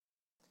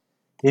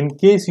In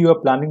case you are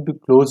planning to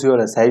close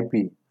your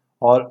SIP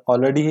or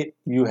already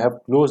you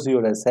have closed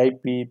your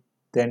SIP,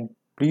 then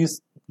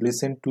please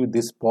listen to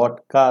this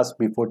podcast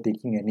before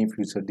taking any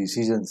future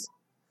decisions.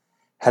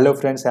 Hello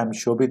friends, I'm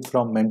Shobit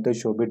from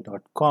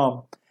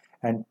mentorshobit.com,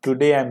 and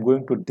today I'm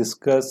going to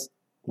discuss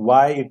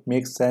why it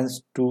makes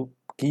sense to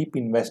keep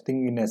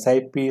investing in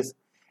SIPs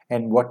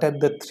and what are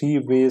the three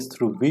ways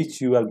through which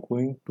you are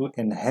going to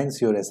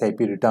enhance your SIP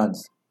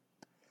returns.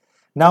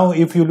 Now,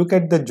 if you look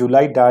at the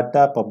July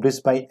data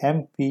published by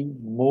MP,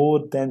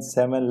 more than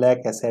 7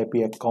 lakh SIP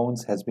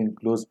accounts has been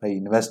closed by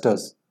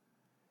investors.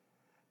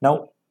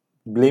 Now,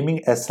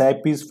 blaming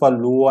SIPs for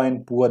low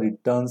and poor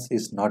returns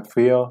is not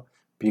fair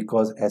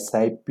because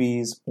SIP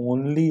is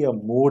only a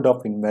mode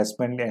of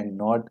investment and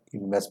not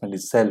investment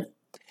itself.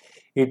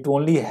 It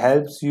only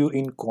helps you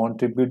in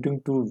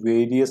contributing to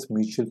various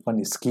mutual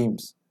fund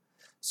schemes.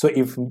 So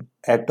if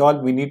at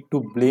all we need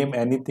to blame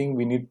anything,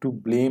 we need to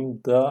blame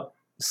the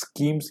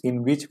schemes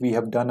in which we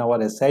have done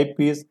our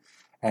SIPs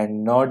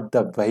and not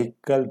the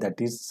vehicle,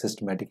 that is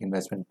systematic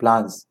investment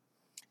plans.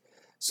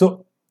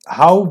 So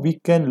how we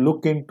can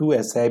look into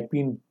SIP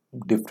in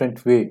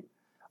different way,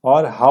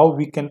 or how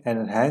we can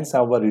enhance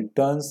our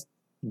returns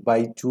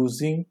by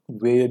choosing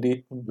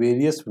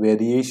various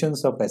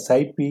variations of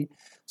SIP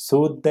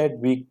so that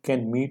we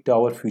can meet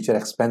our future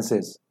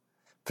expenses.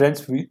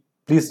 Friends,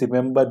 please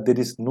remember there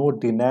is no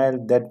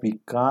denial that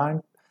we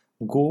can't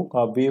go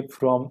away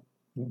from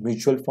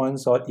mutual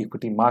funds or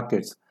equity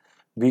markets.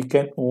 We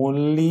can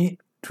only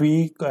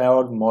tweak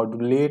or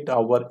modulate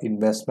our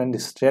investment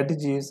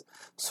strategies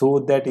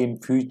so that in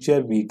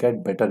future we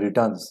get better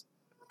returns.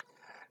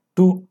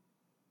 To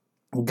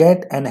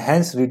get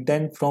enhanced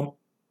return from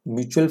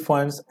mutual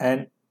funds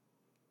and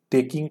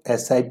taking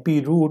SIP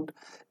route,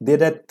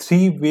 there are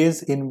three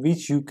ways in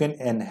which you can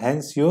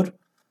enhance your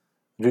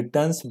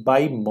returns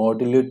by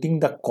modulating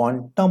the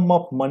quantum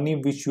of money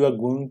which you are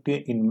going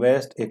to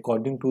invest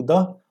according to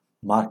the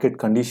market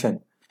condition.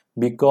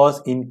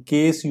 Because in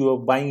case you are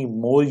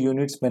buying more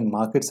units when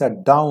markets are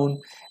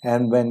down,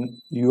 and when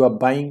you are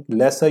buying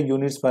lesser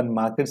units when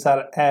markets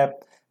are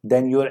up,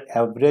 then your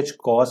average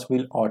cost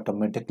will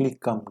automatically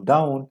come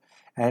down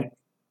and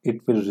it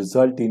will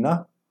result in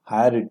a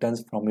higher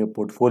returns from your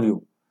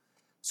portfolio.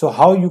 So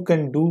how you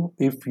can do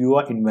if you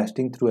are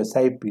investing through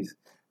SIPs?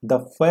 The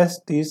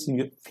first is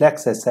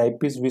flex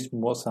SIPs, which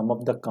some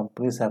of the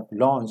companies have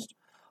launched.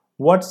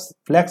 What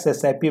flex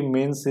SIP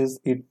means is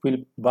it will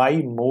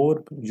buy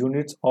more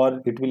units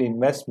or it will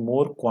invest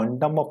more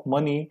quantum of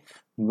money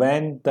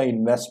when the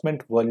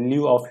investment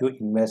value of your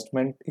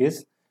investment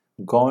is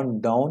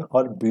gone down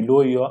or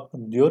below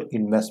your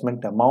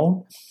investment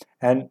amount,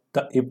 and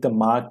if the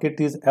market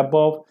is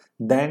above,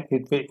 then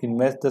it will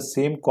invest the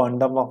same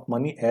quantum of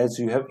money as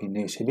you have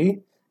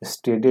initially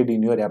stated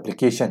in your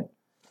application.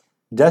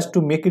 Just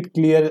to make it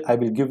clear, I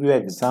will give you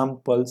an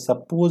example.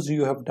 Suppose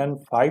you have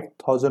done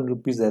 5,000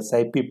 rupees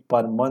SIP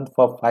per month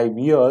for 5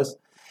 years,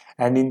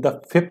 and in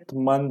the fifth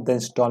month the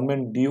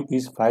installment due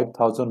is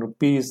 5,000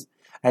 rupees,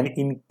 and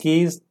in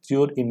case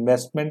your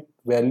investment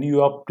value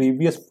of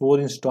previous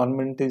 4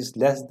 installment is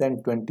less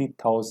than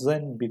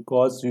 20,000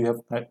 because you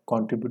have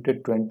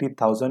contributed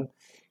 20,000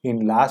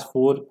 in last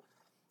 4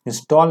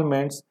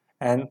 installments,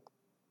 and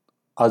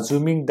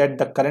assuming that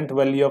the current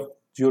value of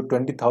your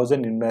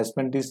 20,000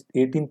 investment is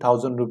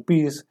 18,000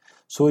 rupees,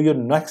 so your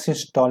next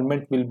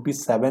installment will be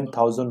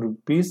 7,000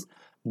 rupees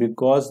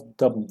because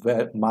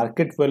the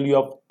market value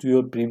of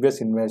your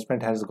previous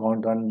investment has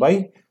gone down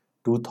by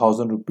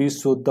 2,000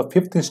 rupees. So the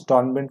fifth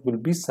installment will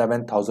be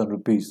 7,000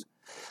 rupees.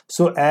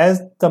 So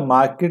as the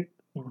market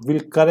will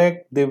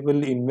correct, they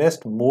will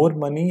invest more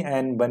money,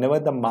 and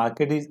whenever the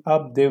market is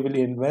up, they will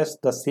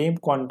invest the same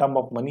quantum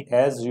of money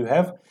as you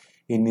have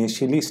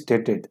initially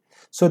stated.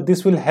 So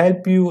this will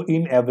help you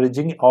in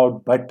averaging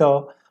out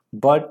better,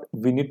 but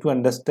we need to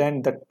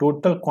understand the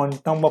total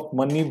quantum of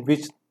money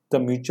which the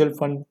mutual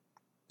fund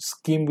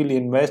scheme will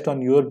invest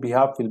on your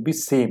behalf will be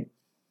same.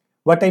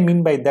 What I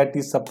mean by that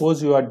is,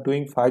 suppose you are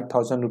doing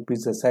 5,000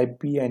 rupees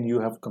SIP and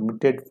you have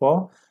committed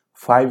for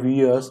 5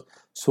 years.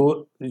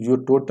 So your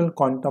total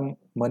quantum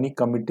money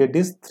committed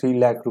is 3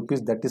 lakh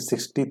rupees, that is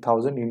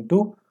 60,000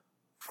 into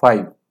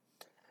 5.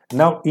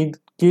 Now, in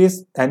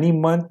case any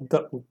month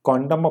the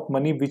quantum of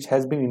money which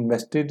has been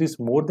invested is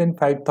more than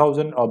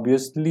 5,000,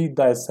 obviously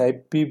the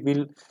SIP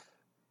will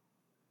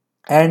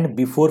end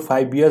before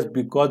 5 years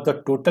because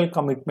the total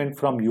commitment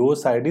from your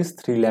side is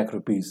 3 lakh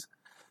rupees.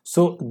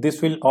 So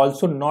this will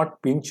also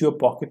not pinch your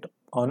pocket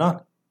on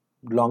a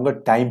longer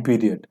time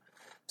period.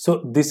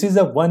 So this is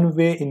a one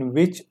way in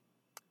which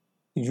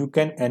you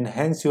can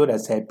enhance your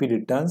SIP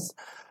returns.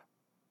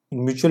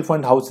 Mutual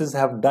fund houses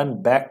have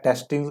done back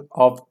testing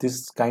of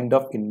this kind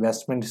of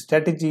investment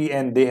strategy,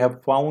 and they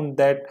have found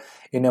that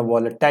in a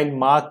volatile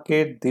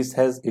market this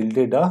has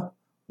yielded a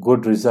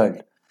good result.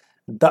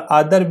 The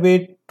other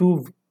way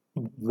to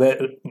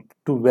the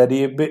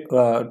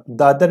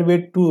other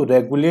way to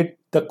regulate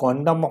the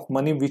quantum of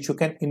money which you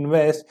can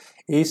invest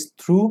is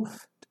through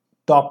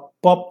top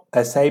up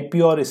SIP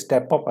or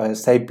step up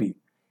SIP.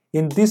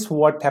 In this,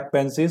 what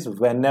happens is,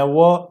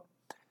 whenever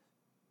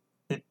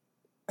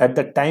at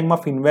the time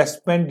of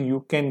investment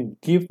you can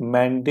give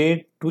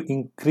mandate to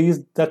increase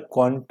the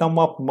quantum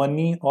of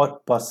money or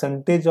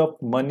percentage of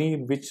money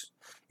which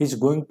is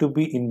going to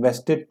be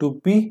invested to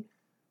be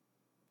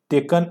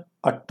taken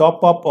a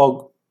top up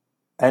or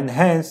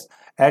enhanced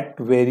at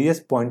various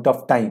point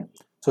of time.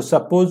 So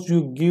suppose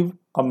you give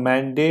a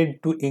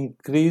mandate to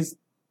increase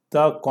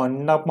the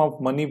quantum of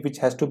money which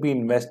has to be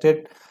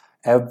invested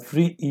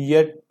every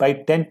year by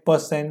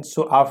 10%.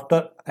 So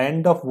after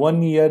end of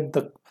 1 year,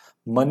 the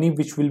money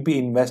which will be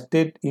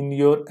invested in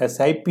your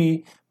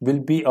SIP will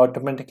be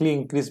automatically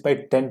increased by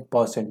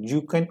 10%.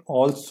 You can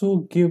also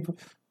give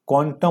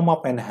quantum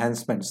of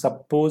enhancement.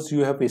 Suppose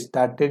you have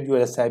started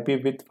your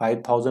SIP with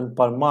 5,000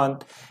 per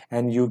month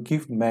and you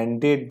give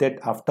mandate that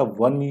after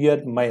 1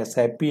 year my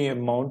SIP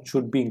amount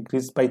should be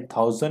increased by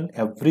 1,000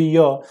 every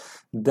year,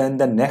 then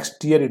the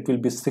next year it will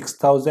be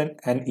 6,000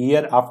 and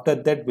year after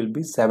that will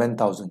be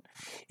 7,000.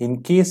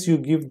 In case you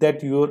give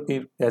that your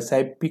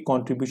SIP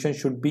contribution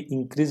should be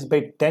increased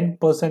by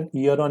 10%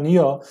 year on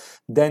year,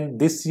 then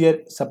this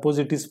year suppose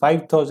it is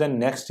 5,000,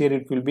 next year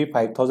it will be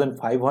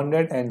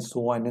 5,500 and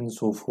so on and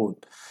so forth.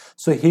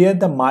 So here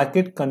the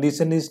market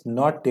condition is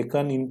not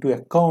taken into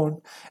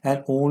account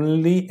and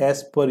only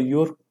as per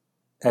your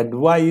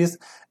advice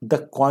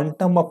the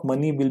quantum of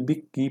money will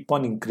be keep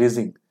on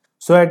increasing.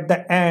 So at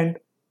the end,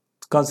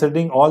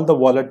 considering all the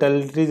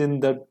volatilities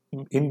in the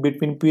in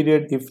between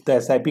period, if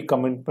the SIP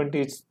commitment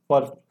is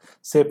for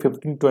say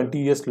 15-20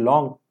 years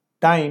long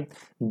time,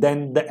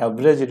 then the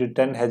average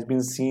return has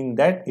been seen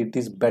that it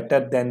is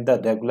better than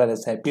the regular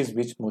SIPs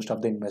which most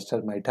of the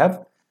investors might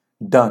have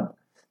done.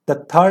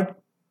 The third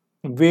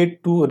way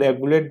to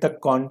regulate the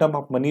quantum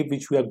of money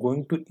which we are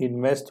going to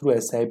invest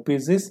through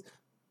SIPs is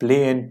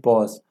play and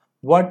pause.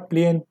 What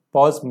play and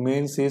pause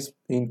means is,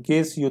 in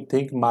case you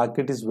think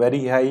market is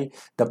very high,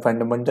 the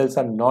fundamentals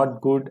are not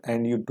good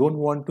and you don't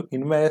want to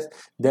invest,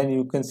 then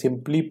you can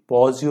simply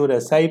pause your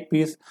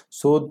SIPs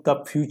so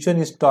the future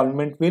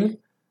installment will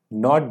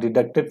not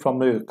deducted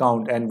from your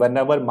account, and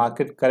whenever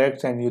market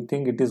corrects and you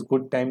think it is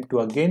good time to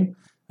again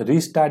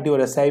restart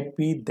your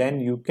SIP, then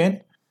you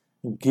can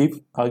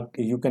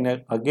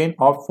again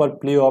opt for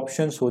play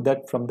option so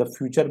that from the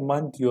future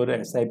month your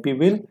SIP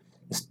will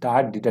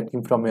start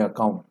deducting from your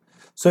account.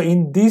 So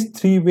in these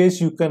three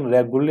ways you can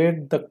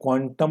regulate the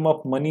quantum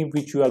of money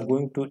which you are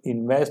going to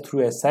invest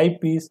through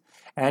SIPs,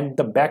 and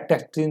the back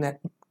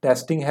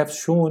testing have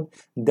shown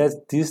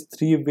that these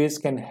three ways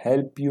can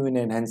help you in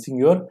enhancing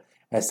your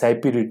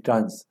SIP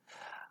returns.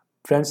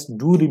 Friends,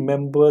 do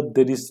remember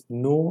there is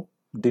no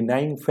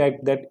denying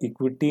fact that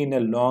equity in a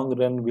long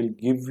run will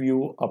give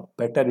you a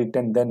better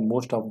return than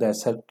most of the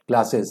asset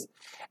classes,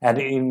 and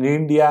in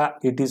India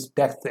it is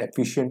tax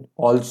efficient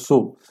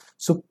also.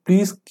 So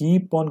please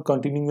keep on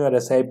continuing your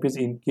SIPs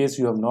in case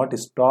you have not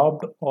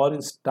stopped,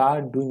 or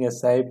start doing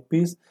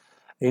SIPs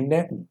in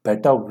a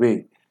better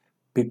way,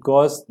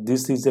 because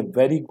this is a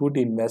very good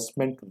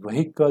investment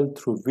vehicle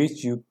through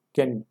which you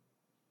can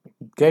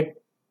get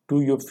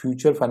to your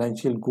future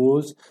financial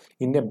goals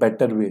in a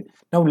better way.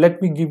 Now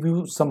let me give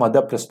you some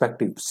other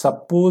perspective.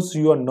 Suppose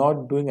you are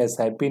not doing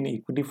SIP in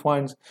equity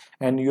funds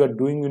and you are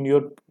doing in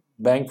your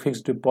bank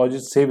fixed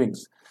deposit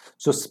savings.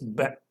 So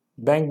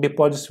bank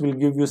deposits will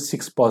give you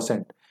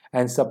 6%,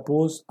 and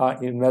suppose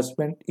our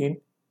investment in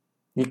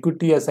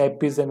equity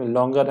SIPs and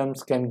longer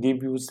runs can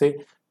give you say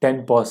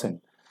 10%.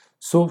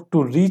 So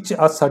to reach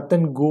a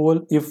certain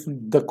goal, if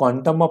the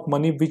quantum of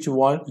money which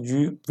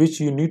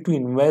you need to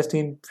invest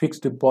in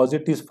fixed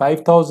deposit is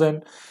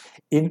 5,000,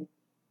 in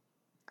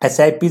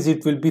SIPs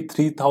it will be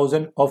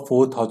 3,000 or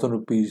 4,000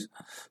 rupees.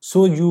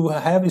 So you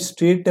have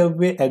straight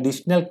away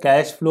additional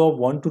cash flow of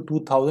 1 to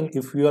 2,000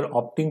 if you are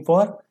opting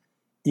for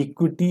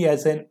equity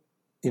as an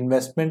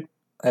investment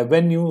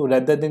avenue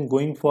rather than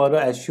going for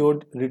a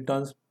assured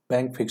returns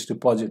bank fixed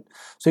deposit.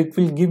 So it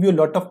will give you a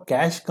lot of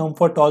cash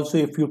comfort also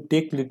if you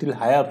take little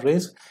higher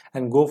risk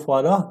and go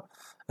for a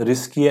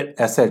riskier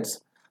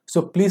assets.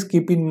 So please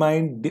keep in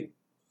mind,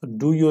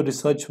 do your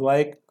research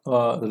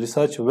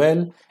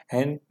well,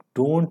 and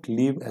don't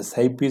leave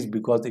SIPs,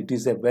 because it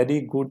is a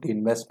very good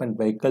investment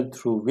vehicle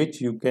through which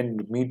you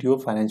can meet your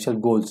financial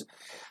goals.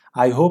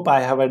 I hope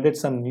I have added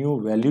some new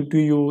value to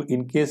you.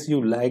 In case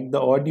you like the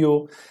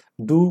audio,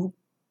 do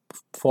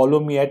follow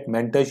me at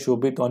Mentor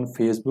Shobit on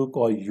Facebook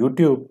or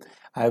YouTube.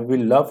 I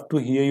will love to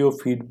hear your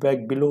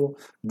feedback below.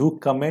 Do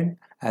comment.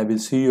 I will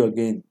see you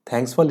again.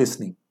 Thanks for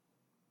listening.